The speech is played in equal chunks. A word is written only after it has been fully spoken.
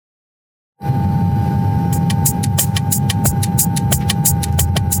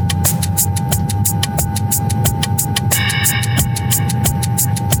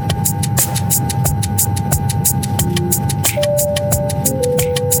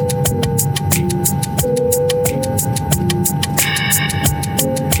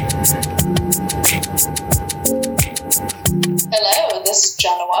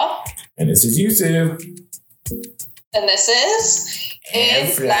This is Yusuf. And this is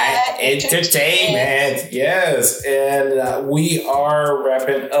In-Flight Entertainment. Yes. And we are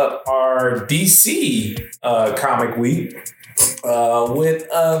wrapping up our DC comic week with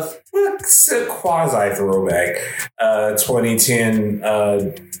a quasi throwback 2010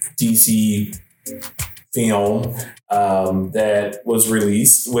 DC film that was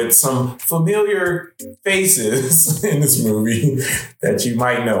released with some familiar faces in this movie that you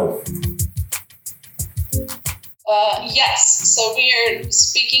might know. Yes, so we are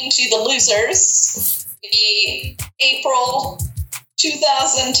speaking to The Losers, the April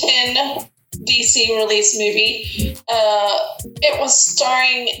 2010 DC release movie. It was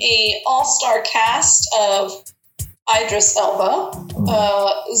starring a all-star cast of Idris Elba,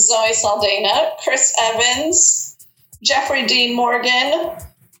 Zoe Saldana, Chris Evans, Jeffrey Dean Morgan,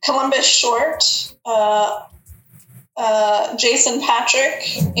 Columbus Short, Jason Patrick,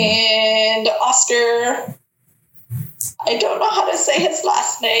 and Oscar. I don't know how to say his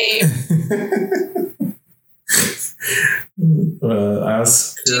last name.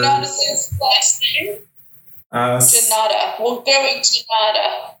 Oscar. Do you know how to say his last name? Janata. We'll go with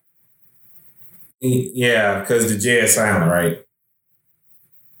Janata. Yeah, because the J is silent, right?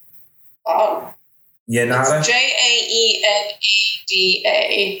 Janata? It's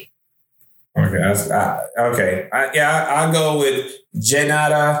Jaenada. Okay. I'll go with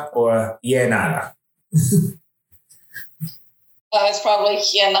Janata or Janata. It's probably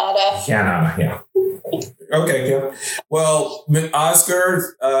Janata. Janata, yeah. Okay, Kim. Well,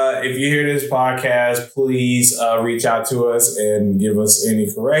 Oscar, if you hear this podcast, please reach out to us and give us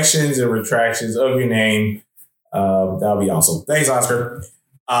any corrections and retractions of your name. That would be awesome. Thanks, Oscar.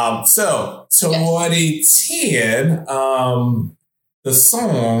 So 2010, the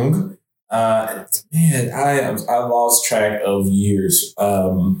song, man, I lost track of years.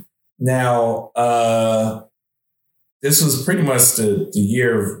 Now, this was pretty much the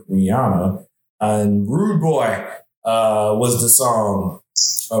year of Rihanna. And Rude Boy was the song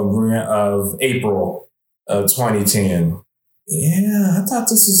of April of 2010. Yeah, I thought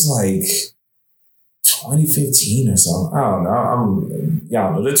this was like 2015 or something. I don't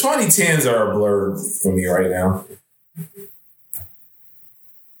know. The 2010s are a blur for me right now.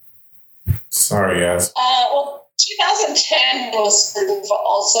 Sorry, guys. Well, 2010 was sort of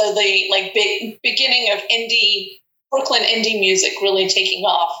also the big beginning of Brooklyn indie music really taking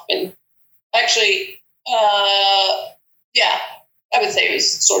off. And actually, I would say it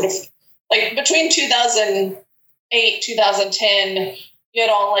was sort of like between 2008, 2010, you had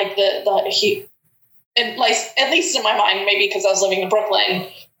all like the and like, at least in my mind, maybe because I was living in Brooklyn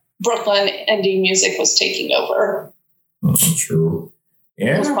indie music was taking over. That's true.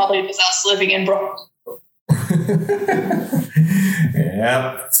 Yeah. It was probably because I was living in Brooklyn.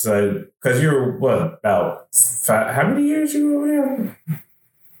 Yeah. So, because you're about how many years you were here?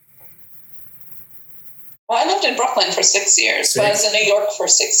 Well, I lived in Brooklyn for 6 years, but I was in New York for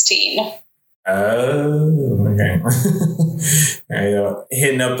 16. Oh, okay.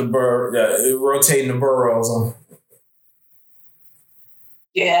 Hitting up the rotating the boroughs.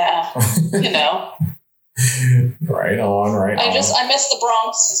 Yeah, you know. Right on. I miss the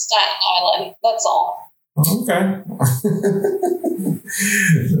Bronx and Staten Island. That's all. Okay.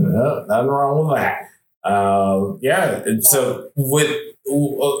 Nothing wrong with that. Yeah. So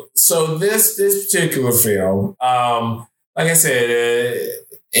this particular film, like I said,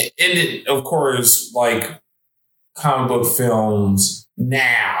 it ended, of course, like comic book films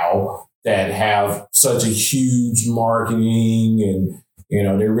now that have such a huge marketing and,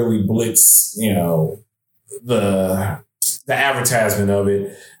 they really blitz, the advertisement of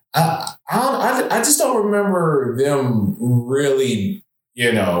it. I just don't remember them really,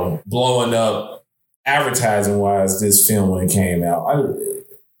 blowing up advertising wise this film when it came out.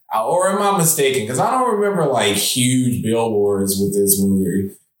 Or am I mistaken? Because I don't remember like huge billboards with this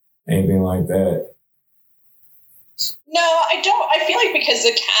movie, anything like that. No, I don't. I feel like because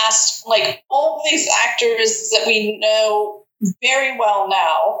the cast, like all these actors that we know very well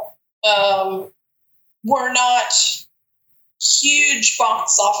now, were not huge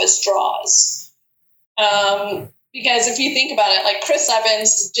box office draws. Because if you think about it, like Chris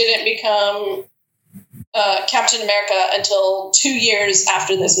Evans didn't become Captain America until 2 years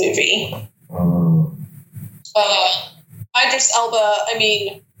after this movie. Idris Elba, I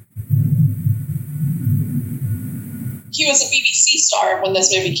mean, he was a BBC star when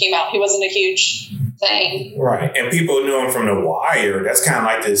this movie came out. He wasn't a huge thing. Right. And people knew him from The Wire. That's kind of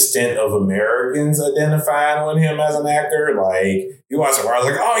like the extent of Americans identifying with him as an actor. Like, you watch The Wire,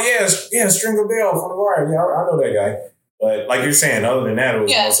 like, oh, yeah, Stringer Bell from The Wire. Yeah, I know that guy. But like you're saying, other than that, it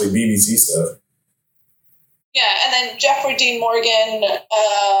was mostly BBC stuff. Yeah, and then Jeffrey Dean Morgan,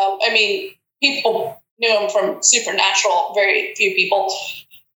 people knew him from Supernatural, very few people.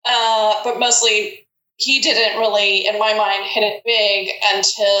 But mostly he didn't really, in my mind, hit it big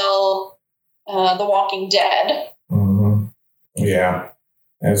until The Walking Dead. Mm-hmm. Yeah,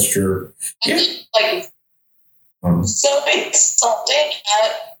 that's true. And so big something.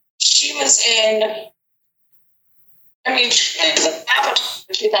 She was in, she was in Avatar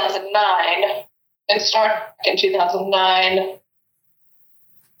in 2009 and Star Trek in 2009.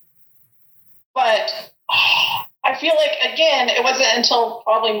 But I feel like, again, it wasn't until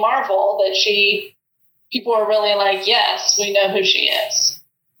probably Marvel that people were really like, yes, we know who she is.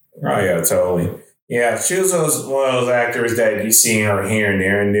 Oh, yeah, totally. Yeah, she was one of those actors that you see her here and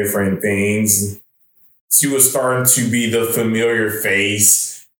there in different things. She was starting to be the familiar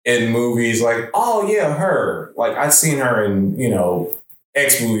face in movies like, oh, yeah, her. Like, I've seen her in,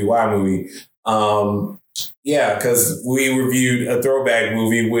 X movie, Y movie. Yeah, because we reviewed a throwback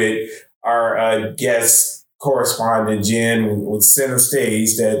movie with our guest correspondent, Jen, with Center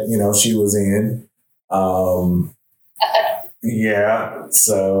Stage that, she was in. Yeah,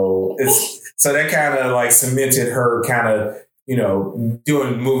 so that kind of like cemented her kind of,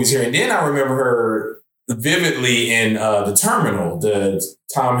 doing movies here. And then I remember her vividly in The Terminal, the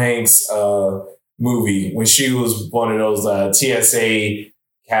Tom Hanks movie, when she was one of those TSA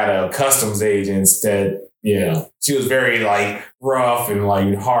kind of customs agents that, she was very like rough and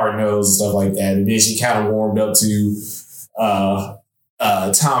like hard nosed and stuff like that. And then she kind of warmed up to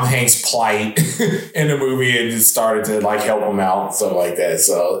Tom Hanks' plight in the movie and just started to like help him out, stuff like that.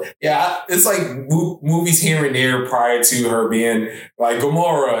 So yeah, it's like movies here and there prior to her being like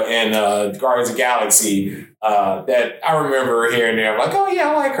Gamora and Guardians of the Galaxy that I remember here and there. I'm like, oh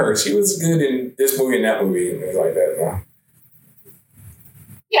yeah, I like her. She was good in this movie and that movie and things like that.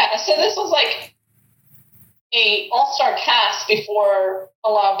 Yeah, so this was like a all-star cast before a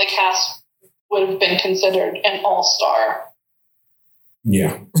lot of the cast would have been considered an all-star.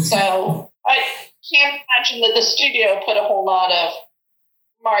 Yeah. So I can't imagine that the studio put a whole lot of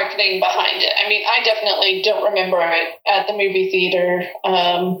marketing behind it. I mean, I definitely don't remember it at the movie theater.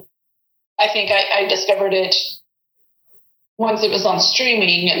 I think I discovered it once it was on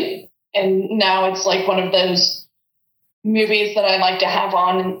streaming, and now it's like one of those movies that I like to have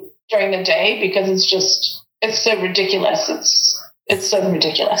on during the day because it's so ridiculous. It's so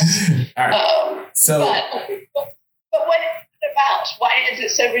ridiculous. All right. But what about? Why is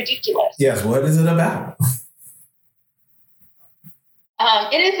it so ridiculous? Yes, what is it about?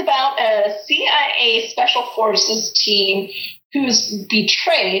 It is about a CIA Special Forces team who's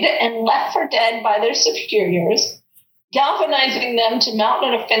betrayed and left for dead by their superiors, galvanizing them to mount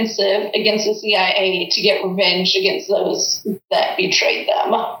an offensive against the CIA to get revenge against those that betrayed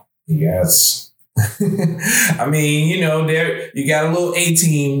them. Yes. I mean, there you got a little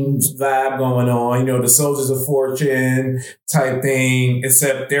A-Team vibe going on, the Soldiers of Fortune type thing,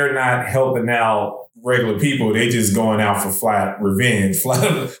 except they're not helping out regular people. They're just going out for flat revenge,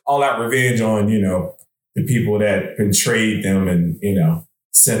 all out revenge on, the people that betrayed them and,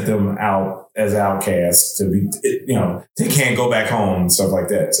 sent them out as outcasts to be, they can't go back home and stuff like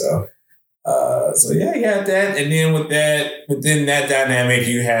that. So yeah, you have that. And then within that dynamic,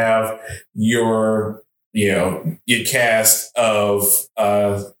 you have your cast of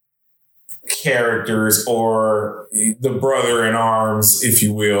characters, or the brother in arms, if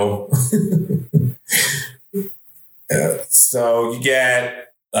you will. So you got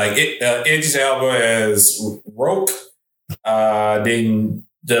like Idris Elba as Roke. Then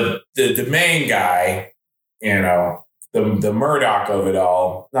the main guy, the Murdoch of it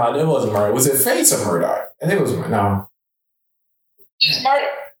all. No, it wasn't Murdoch. Was it Face or Murdoch? I think it was no. Murdoch.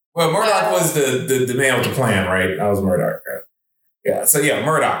 Well, Murdoch was the man with the plan, right? That was Murdoch. Yeah. So yeah,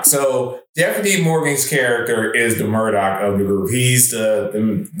 Murdoch. So Jeffrey Dean Morgan's character is the Murdoch of the group. He's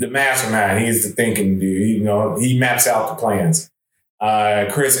the mastermind. He's the thinking dude. He maps out the plans.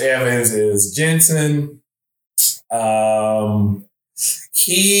 Chris Evans is Jensen.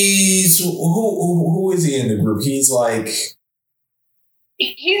 He's who is he in the group? He's like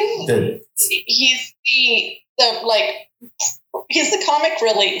he's the comic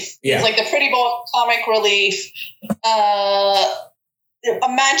relief. Yeah. He's like the pretty boy comic relief.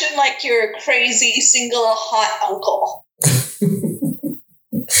 Imagine like your crazy single hot uncle.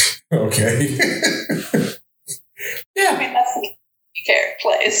 Okay. Yeah. I mean, that's the character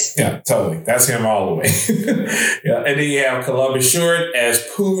plays. Yeah, totally. That's him all the way. Yeah, and then you have Columbus Short as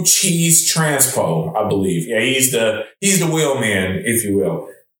Pooh Cheese Transpo, I believe. Yeah, he's the wheelman, if you will.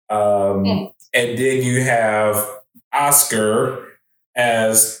 And then you have Oscar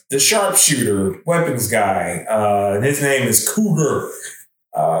as the sharpshooter, weapons guy. And his name is Cougar.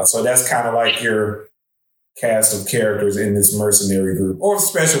 So that's kind of like your cast of characters in this mercenary group or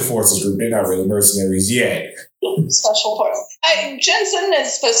special forces group. They're not really mercenaries yet. Special forces. Jensen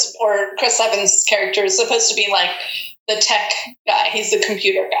is supposed to, or Chris Evans' character is supposed to be like the tech guy. He's the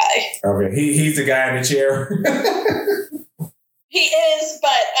computer guy. Okay, he's the guy in the chair. He is,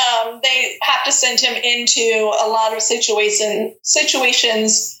 but they have to send him into a lot of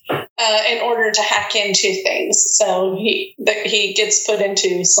situations in order to hack into things. So he gets put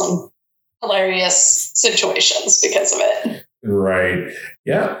into some hilarious situations because of it. Right.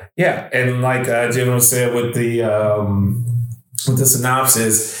 Yeah. Yeah. And like Jim said with the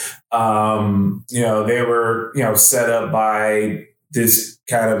synopsis, they were, set up by this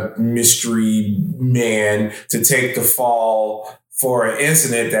kind of mystery man to take the fall for an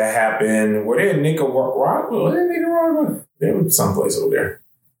incident that happened. Were they in Nicaragua? They were someplace over there.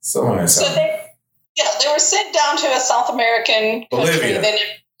 Somewhere. So they were sent down to a South American country. Bolivia. They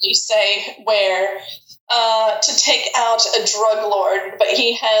didn't really say where. To take out a drug lord, but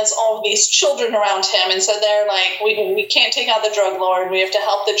he has all of these children around him, and so they're like, we can't take out the drug lord. We have to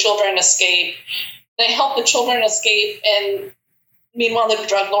help the children escape. They help the children escape, and meanwhile, the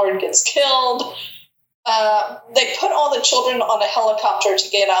drug lord gets killed. They put all the children on a helicopter to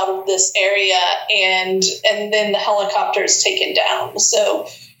get out of this area, and then the helicopter is taken down. So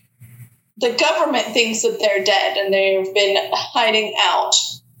the government thinks that they're dead, and they've been hiding out.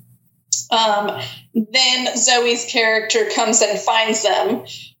 Then Zoe's character comes and finds them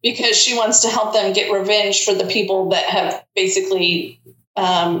because she wants to help them get revenge for the people that have basically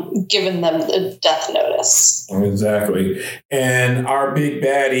given them the death notice. Exactly. And our big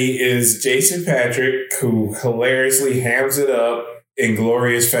baddie is Jason Patric, who hilariously hams it up in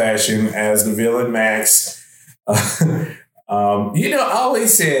glorious fashion as the villain Max. I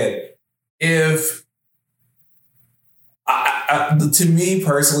always said, to me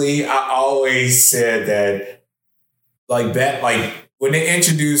personally, I always said that when they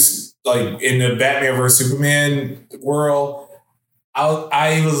introduced in the Batman vs Superman world,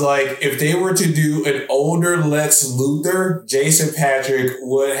 I was like, if they were to do an older Lex Luthor, Jason Patric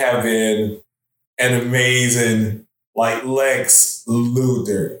would have been an amazing Lex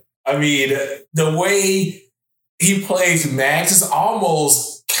Luthor. I mean, the way he plays Max is almost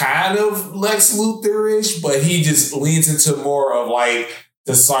kind of Lex Luthor-ish, but he just leans into more of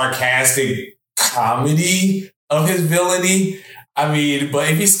the sarcastic comedy of his villainy. I mean, but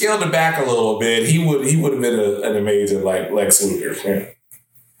if he scaled it back a little bit, he would have been an amazing Lex Luthor. Yeah.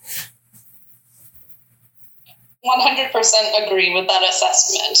 100% agree with that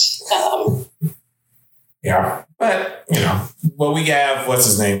assessment. Yeah, but we have what's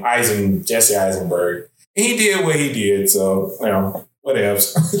his name, Jesse Eisenberg. He did what he did, so what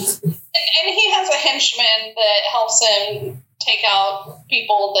else? and he has a henchman that helps him take out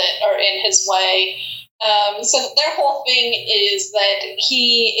people that are in his way. So their whole thing is that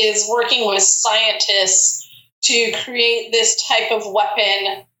he is working with scientists to create this type of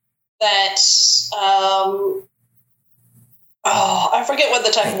weapon that I forget what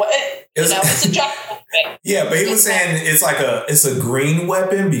the type of weapon. It's a giant weapon. Yeah, but he was saying it's a green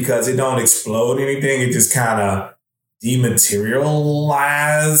weapon because it don't explode anything. It just kind of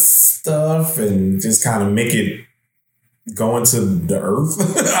dematerialize stuff and just kind of make it go into the earth.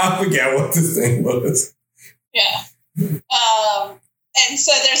 I forget what this thing was. Yeah. And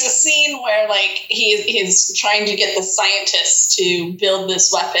so there's a scene where he's trying to get the scientists to build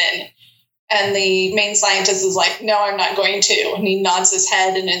this weapon. And the main scientist is like, no, I'm not going to. And he nods his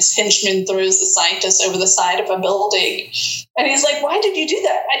head, and his henchman throws the scientist over the side of a building. And he's like, why did you do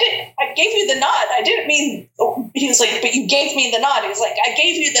that? I gave you the nod. I didn't mean, he was like, but you gave me the nod. He was like, I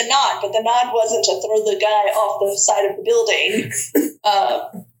gave you the nod, but the nod wasn't to throw the guy off the side of the building.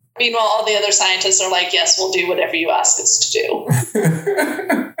 Meanwhile, all the other scientists are like, yes, we'll do whatever you ask us to do.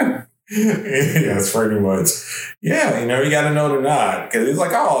 Yes, pretty much. Yeah, you got to know the nod because it's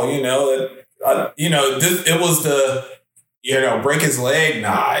like, it was the, break his leg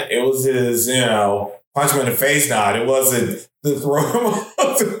nod. It was his, punch him in the face nod. It wasn't the throw him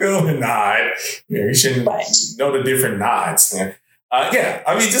off the building nod. You shouldn't know the different nods. Yeah,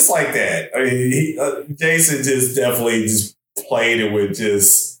 I mean, just like that. I mean, Jason just definitely just played it with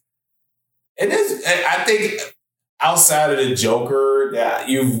just, and I think outside of the Joker, that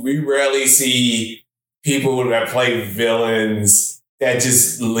we rarely see people that play villains that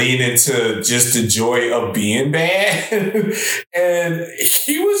just lean into just the joy of being bad. And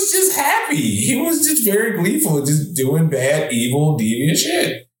he was just happy. He was just very gleeful, just doing bad, evil, devious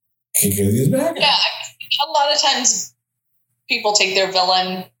shit. Because he's back. Yeah, a lot of times people take their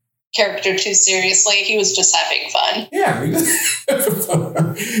villain character too seriously. He was just having fun. Yeah,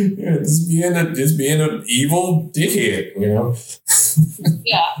 yeah, just being an evil dickhead, you know.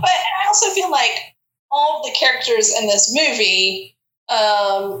 Yeah, but I also feel like all of the characters in this movie,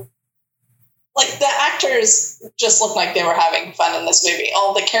 like the actors just look like they were having fun in this movie.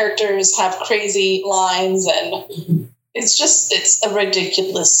 All the characters have crazy lines, and it's a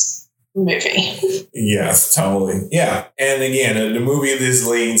ridiculous movie. Yes, totally. Yeah. And again, the movie this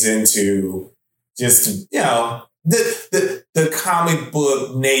leans into just, you know, the comic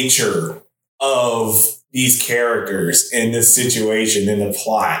book nature of these characters in this situation, in the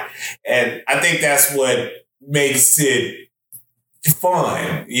plot. And I think that's what makes it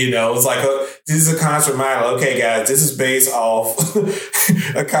fun. You know, it's like, this is a constant reminder. Okay, guys, this is based off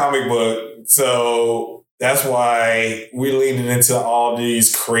a comic book. So that's why we're leaning into all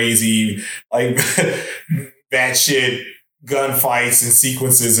these crazy, like, batshit gunfights and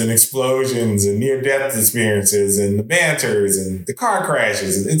sequences and explosions and near-death experiences and the banters and the car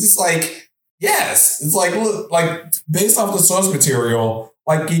crashes. It's just like, yes, it's like, look, like, based off the source material,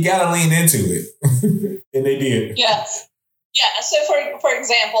 like, you gotta lean into it. And they did. Yeah. Yeah. So, for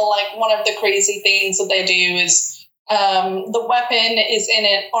example, like, one of the crazy things that they do is the weapon is in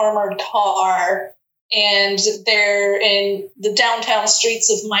an armored car, and they're in the downtown streets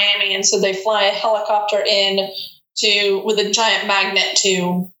of Miami, and so they fly a helicopter in with a giant magnet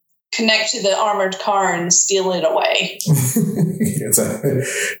to connect to the armored car and steal it away.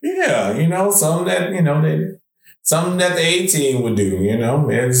 Yeah, you know, something that the A-Team would do, you know.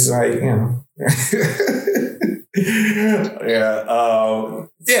 It's like, you know. Yeah.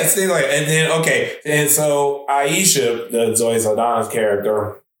 Yes, things like, and then, okay, and so Aisha, the Zoe Saldana's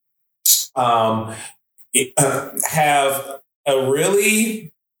character, have a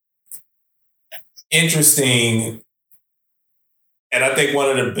really interesting, and I think one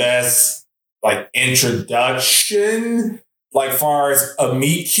of the best, like, introduction, like, far as a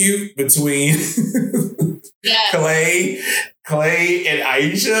meet cute between Clay and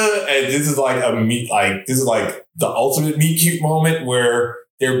Aisha, and this is like this is like the ultimate meet cute moment where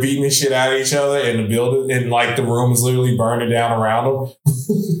they're beating the shit out of each other in the building, and like the room is literally burning down around them.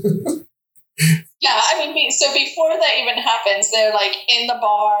 Yeah, I mean, so before that even happens, they're like in the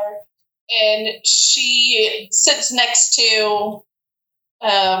bar, and she sits next to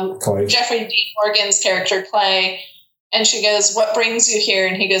Jeffrey Dean Morgan's character, Clay, and she goes, "What brings you here?"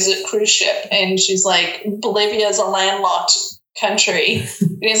 And he goes, "A cruise ship." And she's like, "Bolivia is a landlocked country."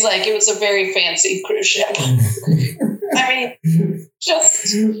 And he's like, "It was a very fancy cruise ship." I mean,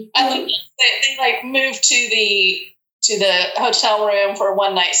 they like move to the hotel room for a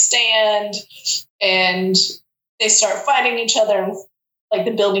one night stand, and they start fighting each other, and like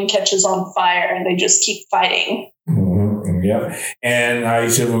the building catches on fire, and they just keep fighting. Mm-hmm. Yep. And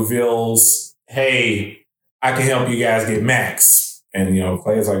Aisha reveals, "Hey, I can help you guys get Max." And, you know,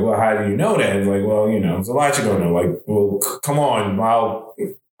 Clay's like, "Well, how do you know that?" It's like, "Well, you know, there's a lot you don't know." Like, "Well, come on, I'll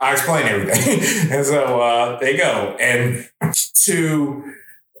explain everything." And so they go. And to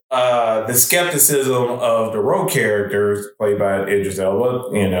the skepticism of the Roe character, played by Idris Elba,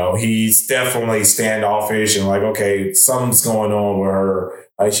 you know, he's definitely standoffish and like, okay, something's going on with her.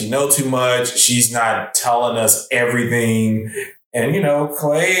 Like, she knows too much. She's not telling us everything. And, you know,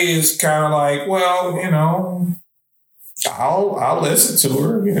 Clay is kind of like, well, you know, I'll listen to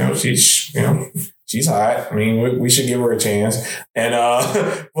her. You know, she's hot. I mean, we should give her a chance. And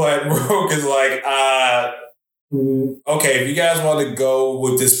but Rogue is like, okay, if you guys want to go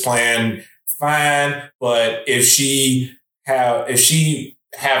with this plan, fine. But if she have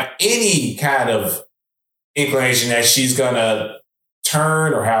any kind of inclination that she's gonna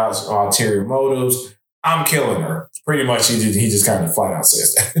turn or has ulterior motives, I'm killing her. Pretty much, he just kind of flat out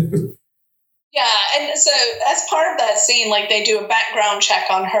says that. Yeah, and so as part of that scene, like, they do a background check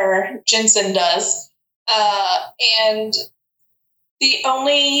on her. Jensen does, and the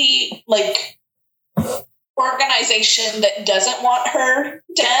only like organization that doesn't want her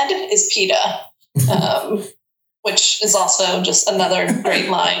dead is PETA, which is also just another great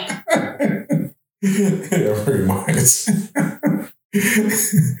line. Yeah, pretty much.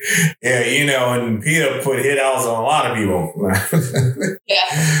 Yeah, you know, and PETA put hit outs on a lot of people.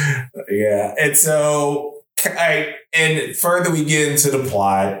 Yeah. Yeah. And so, and further we get into the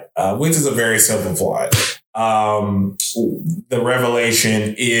plot, which is a very simple plot. The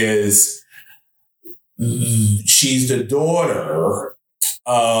revelation is she's the daughter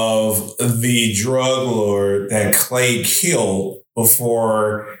of the drug lord that Clay killed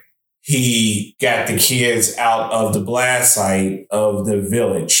before he got the kids out of the blast site of the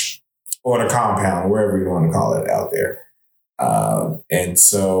village. or the compound, wherever you want to call it out there. And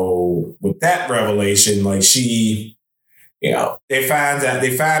so with that revelation, like she, they find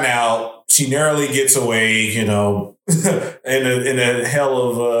out she narrowly gets away, in a hell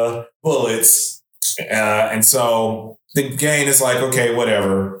of bullets. And so the gang is like, okay,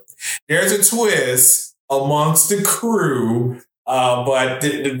 whatever. There's a twist amongst the crew, but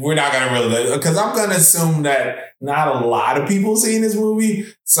we're not going to really, because I'm going to assume that not a lot of people seen this movie,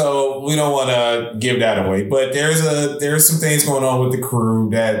 so we don't want to give that away. But there's some things going on with the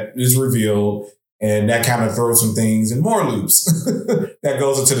crew that is revealed, and that kind of throws some things in more loops that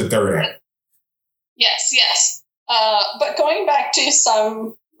goes into the third act. Yes. But going back to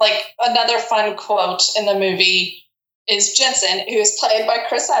another fun quote in the movie is Jensen, who is played by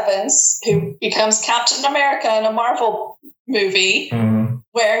Chris Evans, who becomes Captain America in a Marvel movie,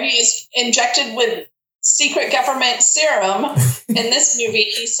 where he is injected with secret government serum. In this movie,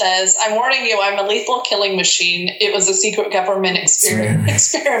 he says, "I'm warning you, I'm a lethal killing machine. It was a secret government experiment.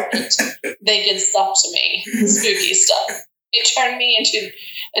 They did stuff to me, spooky stuff. It turned me into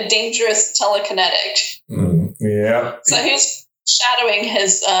a dangerous telekinetic." Yeah. So he's shadowing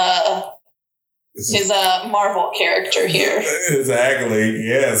his Marvel character here. Exactly.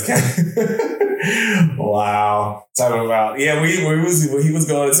 Yes. Wow. Talking about, he was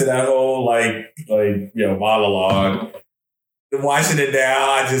going into that whole monologue. Watching it now,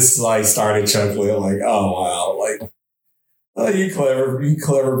 I just started chuckling, like, oh wow, you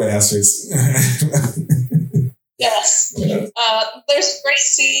clever bastards. Yes. There's a great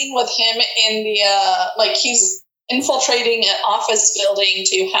scene with him in the he's infiltrating an office building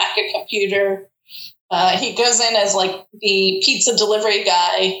to hack a computer. He goes in as the pizza delivery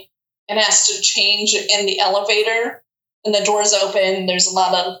guy and has to change in the elevator, and the doors open. There's a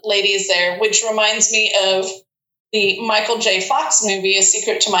lot of ladies there, which reminds me of the Michael J. Fox movie, A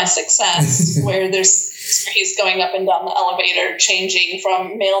Secret to My Success, where he's going up and down the elevator, changing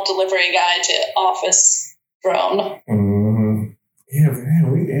from mail delivery guy to office drone. Mm-hmm. Yeah,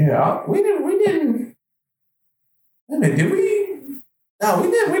 man, we didn't. Did we? No, we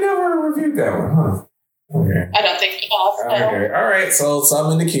didn't. We never reviewed that one, huh? Okay. I don't think we have. No. Okay. All right. So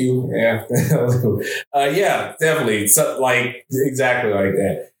something in the queue. Yeah. Yeah, definitely. So, exactly like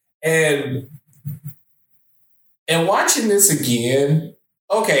that. And watching this again.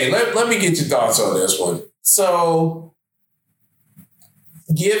 Okay. Let me get your thoughts on this one. So,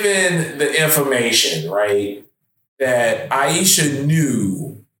 given the information, right, that Aisha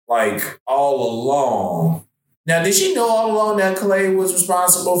knew all along. Now, did she know all along that Clay was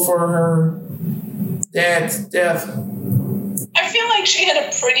responsible for her dad's death? I feel like she had a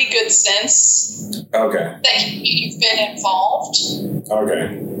pretty good sense. Okay. That he'd been involved.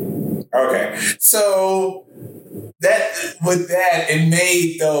 Okay. So it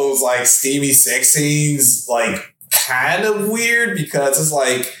made those steamy sex scenes kind of weird, because it's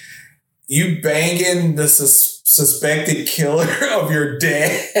you banging the suspected killer of your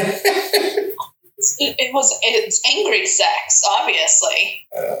dad. It's angry sex, obviously.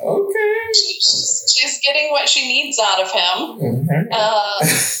 Okay. She's getting what she needs out of him.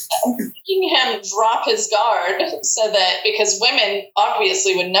 Making him drop his guard because women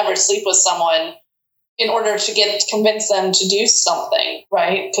obviously would never sleep with someone in order to convince them to do something,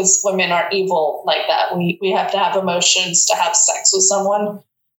 right? Because women are evil like that. We have to have emotions to have sex with someone.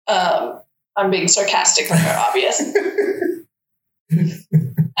 I'm being sarcastic there, obviously.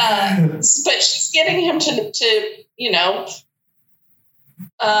 But she's getting him to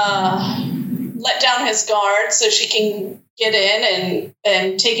let down his guard so she can get in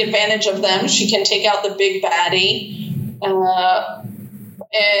and take advantage of them. She can take out the big baddie.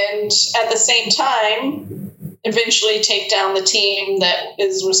 And at the same time, eventually take down the team that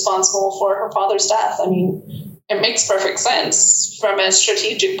is responsible for her father's death. I mean, it makes perfect sense from a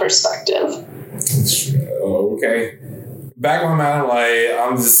strategic perspective. Okay. Back in my mind,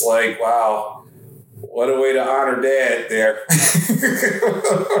 I'm just wow, what a way to honor dad there.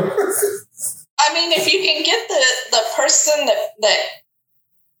 I mean, if you can get the person that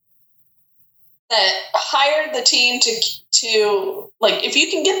hired the team to if you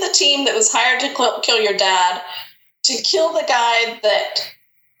can get the team that was hired to kill your dad to kill the guy that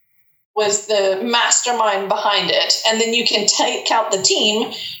was the mastermind behind it, and then you can take out the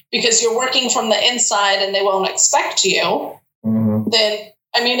team because you're working from the inside and they won't expect you, then,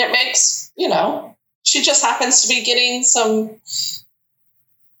 I mean, it makes, she just happens to be getting some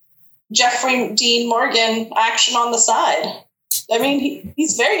Jeffrey Dean Morgan action on the side. I mean,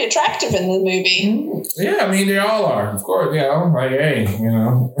 he's very attractive in the movie. Yeah, I mean, they all are, of course. Yeah, hey,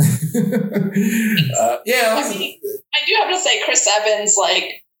 yeah. I mean, I do have to say, Chris Evans,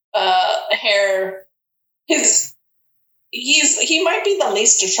 hair. He might be the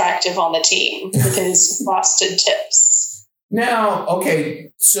least attractive on the team with his frosted tips. Now,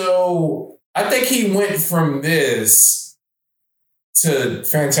 okay, so I think he went from this to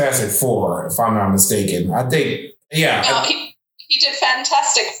Fantastic Four, if I'm not mistaken. I think, yeah. No, he did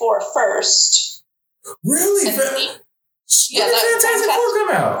Fantastic Four first. Really? When did Fantastic Four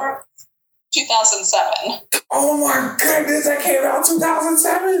come out? 2007. Oh my goodness, that came out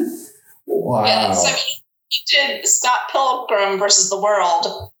 2007? Wow. Yeah, so he did Scott Pilgrim versus the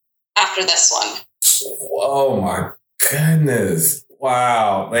World after this one. Oh my goodness.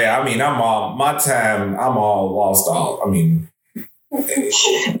 Wow. Yeah, I mean, I'm all lost all. I mean.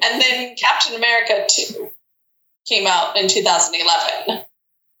 And then Captain America 2 came out in 2011.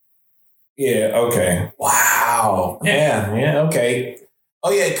 Yeah, okay. Wow. Yeah, okay.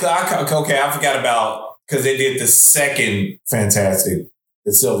 Oh, yeah, okay, I forgot about, because they did the second Fantastic,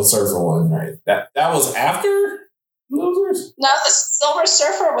 the Silver Surfer one, right? That was after Losers? No, the Silver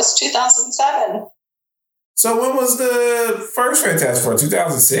Surfer was 2007. So when was the first Fantastic Four?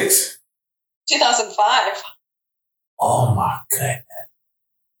 2006? 2005. Oh, my goodness.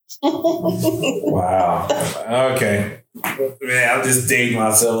 Wow. Okay. Man, I'm just dating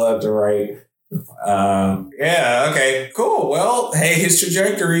myself left to right. Yeah. Okay. Cool. Well, hey, his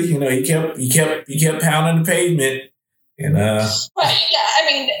trajectory. He kept pounding the pavement, and Right. Yeah. I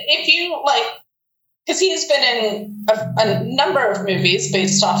mean, if you because he's been in a number of movies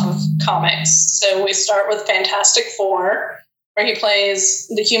based off of comics. So we start with Fantastic Four, where he plays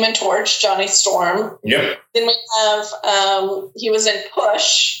the Human Torch, Johnny Storm. Yep. Then we have he was in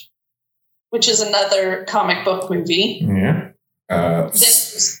Push, which is another comic book movie. Yeah.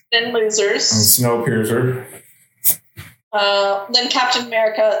 Then Losers. Snowpiercer. Then Captain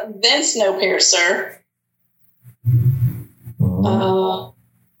America. Then Snowpiercer.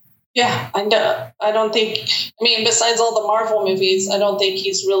 Yeah, I don't think. I mean, besides all the Marvel movies, I don't think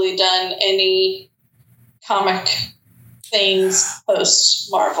he's really done any comic things post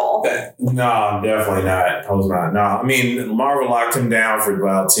Marvel. No, definitely not. Post not. No, I mean, Marvel locked him down for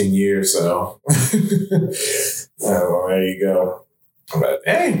about 10 years, so. Oh, there you go. But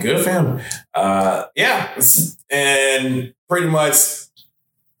hey, good for him. Yeah, and pretty much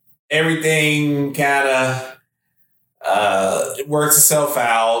everything kind of works itself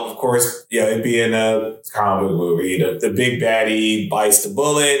out. Of course, it being a comic book movie, the big baddie bites the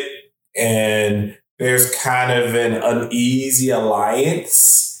bullet, and there's kind of an uneasy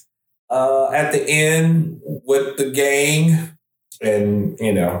alliance at the end with the gang, and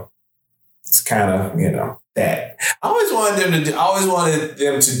it's kind of that. I always wanted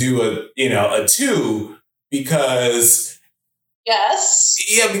them to do a 2 because. Yes.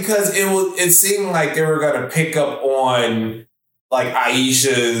 Yeah, because it seemed like they were gonna pick up on like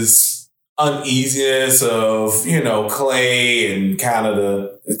Aisha's uneasiness of Clay and kind of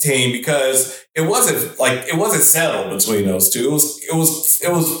the team, because it wasn't settled between those two.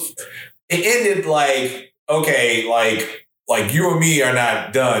 It ended like, okay, like you and me are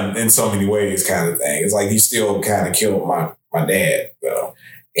not done in so many ways, kind of thing. It's like you still kind of killed my dad. So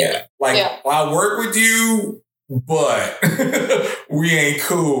yeah, I work with you, but we ain't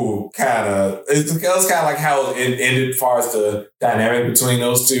cool. Kind of. It was kind of like how it ended as far as the dynamic between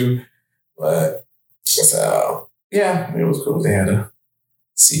those two. But so yeah, it was cool. They had a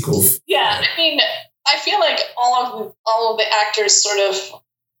sequel. Yeah, I mean, I feel like all of the actors sort of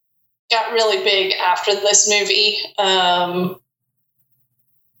got really big after this movie.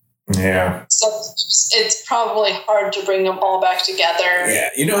 Yeah. So it's probably hard to bring them all back together. Yeah,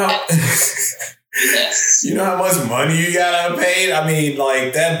 you know how. Yes. You know how much money you gotta pay? I mean,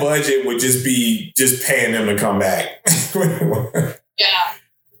 like that budget would just be paying them to come back. Yeah.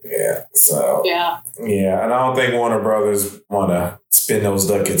 Yeah. So. Yeah. Yeah, and I don't think Warner Brothers want to spend those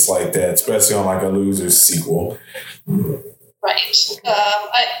ducats like that, especially on like a Losers sequel. Right.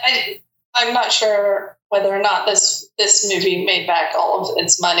 I'm not sure whether or not this movie made back all of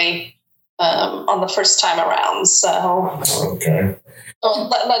its money on the first time around. So. Okay.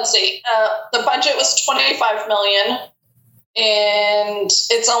 Let's see. The budget was $25 million, and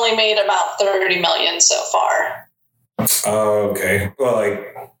it's only made about $30 million so far. Okay. Well,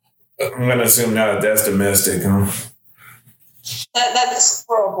 I'm gonna assume now that's domestic, huh? That's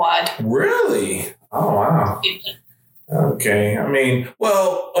worldwide. Really? Oh wow. Okay. I mean,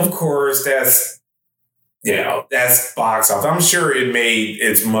 well, of course that's box office. I'm sure it made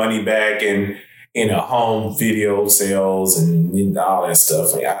its money back in home video sales and all that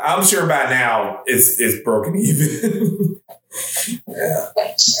stuff. I'm sure by now it's broken even. Yeah.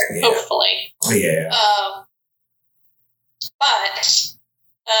 Hopefully. Yeah. But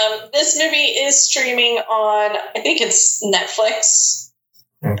This movie is streaming on, I think it's Netflix.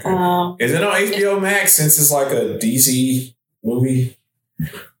 Okay. Is it on HBO Max since it's like a DC movie?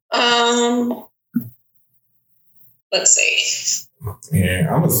 Let's see.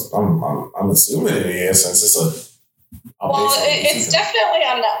 Yeah, I'm assuming it is since it's a. Well, it's definitely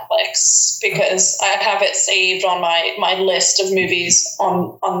on Netflix because I have it saved on my list of movies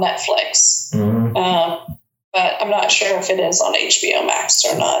on Netflix. Mm-hmm. But I'm not sure if it is on HBO Max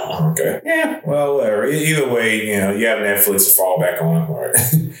or not. Okay. Yeah. Well, whatever. Either way, you have Netflix to fall back on. Right?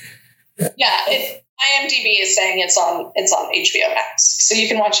 Yeah. IMDb is saying it's on HBO Max, so you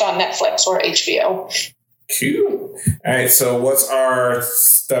can watch it on Netflix or HBO. Cool. All right. So, what's our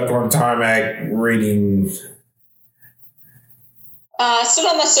Stuck on Tarmac rating? Sit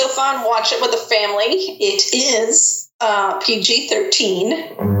on the sofa and watch it with a family. It is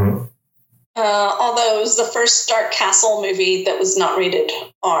PG-13. Mm-hmm. Although it was the first Dark Castle movie that was not rated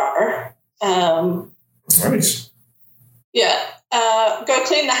R. Nice. Yeah. Go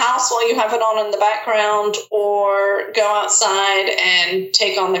clean the house while you have it on in the background, or go outside and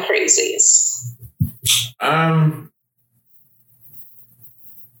take on the crazies.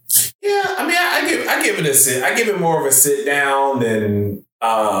 Yeah, I mean, I give it a sit. I give it more of a sit down than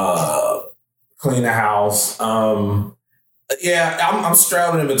clean the house. Yeah, I'm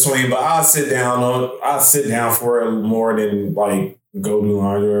straddling in between, but I'll sit down for it more than like go do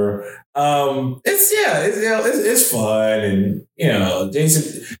laundry. It's fun, and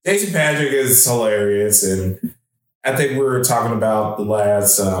Jason Patrick is hilarious, and I think we were talking about the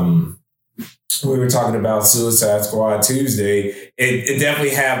last. We were talking about Suicide Squad Tuesday. It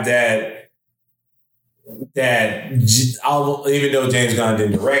definitely have that even though James Gunn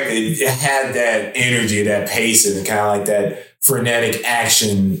didn't direct it, it had that energy, that pace, and kind of like that frenetic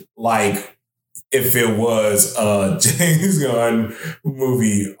action, like if it was a James Gunn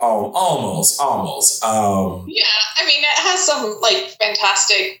movie, almost. Yeah, I mean, it has some like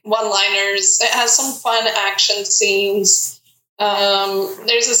fantastic one-liners. It has some fun action scenes.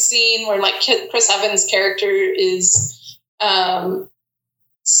 There's a scene where like Chris Evans' character is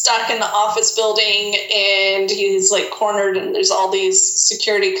stuck in the office building and he's like cornered, and there's all these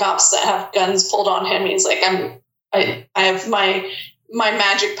security cops that have guns pulled on him. He's like, I have my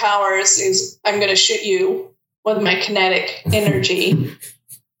magic powers. I'm going to shoot you with my kinetic energy.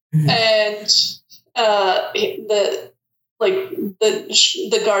 And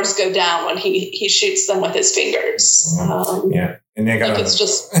the guards go down when he shoots them with his fingers. Yeah, and they got it's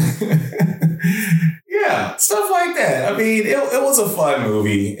just yeah, stuff like that. I mean, it was a fun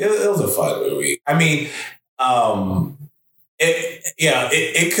movie. It was a fun movie. I mean,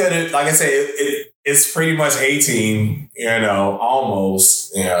 it could have, like I said, it's pretty much 18,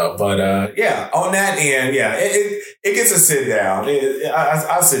 almost, but on that end, it gets a sit down.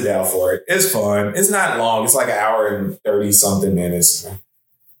 I'll sit down for it. It's fun. It's not long. It's like an hour and 30 something minutes.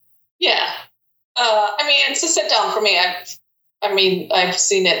 Yeah. I mean, it's a sit down for me. I've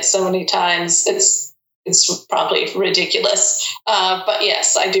seen it so many times. It's probably ridiculous. But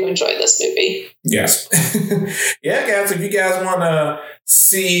yes, I do enjoy this movie. Yes. Yeah, guys, if you guys want to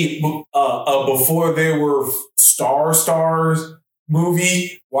see Before They Were Stars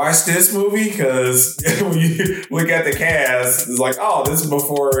movie, watch this movie, because when you look at the cast, it's like, oh, this is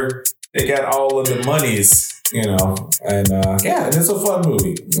before they got all of the monies. And it's a fun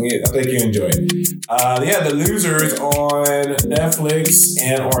movie. Yeah, I think you enjoy it. The Losers on Netflix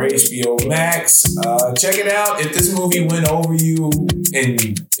and or HBO Max. Check it out. If this movie went over you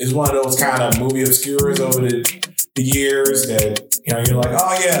and is one of those kind of movie obscures over the years that you're like,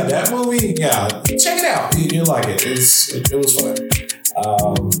 oh yeah, that movie, yeah, check it out. You'll like it. It was fun.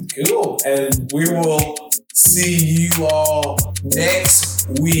 Cool. And we will see you all next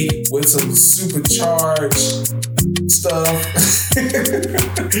week with some supercharged stuff.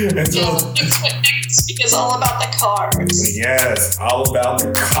 Next week is all about the cars. Yes, all about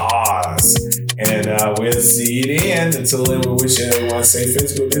the cars. And we'll see you then. Until then, we wish everyone safe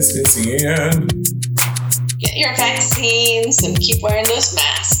physical distancing and get your vaccines and keep wearing those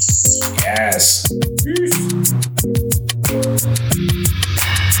masks. Yes. Peace.